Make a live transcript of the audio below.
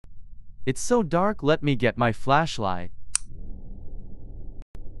It's so dark, let me get my flashlight.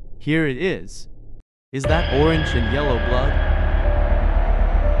 Here it is. Is that orange and yellow blood?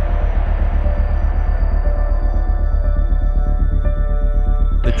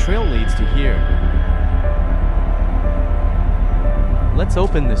 The trail leads to here. Let's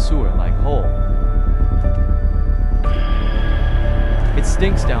open the sewer-like hole. It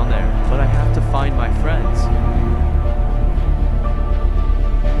stinks down there, but I have to find my friends.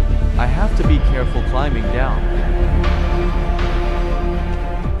 I have to be careful climbing down.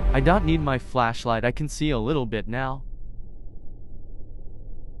 I don't need my flashlight, I can see a little bit now.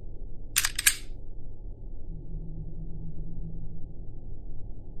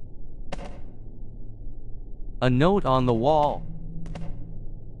 A note on the wall.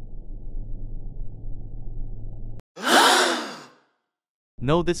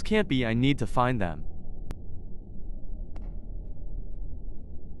 No, this can't be, I need to find them.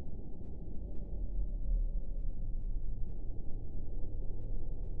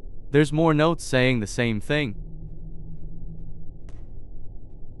 There's more notes saying the same thing.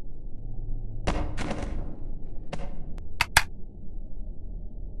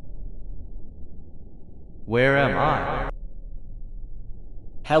 Where am I?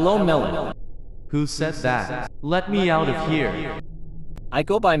 Hello, Melon. Who said that? Let me out of here. I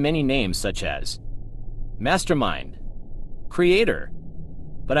go by many names such as Mastermind, Creator,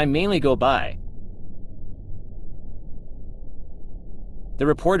 but I mainly go by The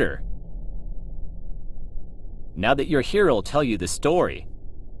Reporter. Now that you're here, I'll tell you the story.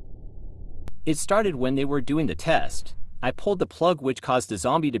 It started when they were doing the test. I pulled the plug which caused the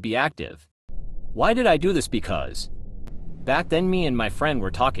zombie to be active. Why did I do this? Because back then me and my friend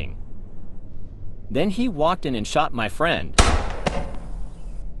were talking. Then he walked in and shot my friend.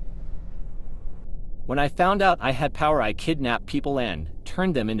 When I found out I had power, I kidnapped people and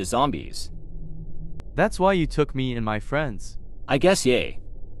turned them into zombies. That's why you took me and my friends. I guess yay.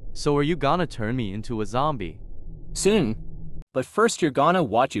 So are you gonna turn me into a zombie? Soon. But first you're gonna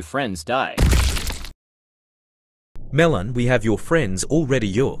watch your friends die. Melon, we have your friends already.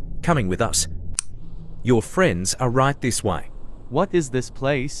 You're coming with us. Your friends are right this way. What is this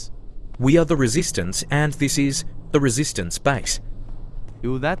place? We are the Resistance, and this is the Resistance base.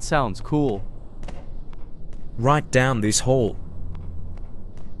 Ooh, that sounds cool. Right down this hall.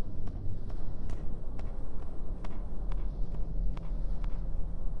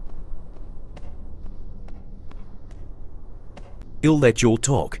 I'll let you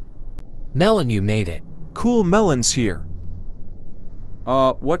talk. Melon, you made it. Cool, Melon's here.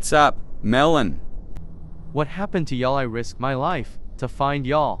 What's up, Melon? What happened to y'all? I risked my life to find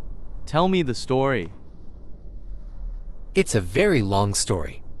y'all. Tell me the story. It's a very long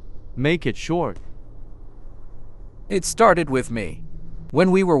story. Make it short. It started with me.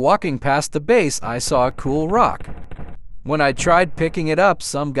 When we were walking past the base, I saw a cool rock. When I tried picking it up,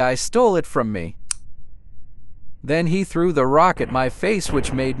 some guy stole it from me. Then he threw the rock at my face,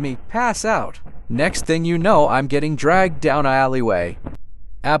 which made me pass out. Next thing you know, I'm getting dragged down an alleyway.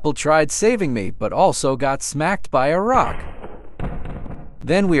 Apple tried saving me, but also got smacked by a rock.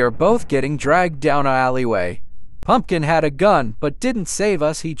 Then we are both getting dragged down an alleyway. Pumpkin had a gun, but didn't save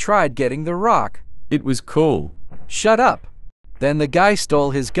us. He tried getting the rock. It was cool. Shut up. Then the guy stole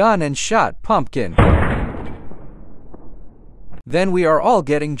his gun and shot Pumpkin. Then we are all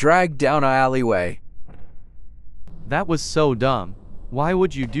getting dragged down an alleyway. That was so dumb. Why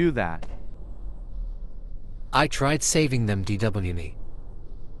would you do that? I tried saving them, DWN.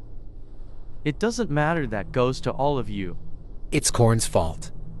 It doesn't matter, that goes to all of you. It's Corn's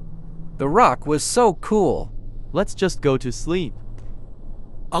fault. The rock was so cool. Let's just go to sleep.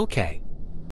 Okay.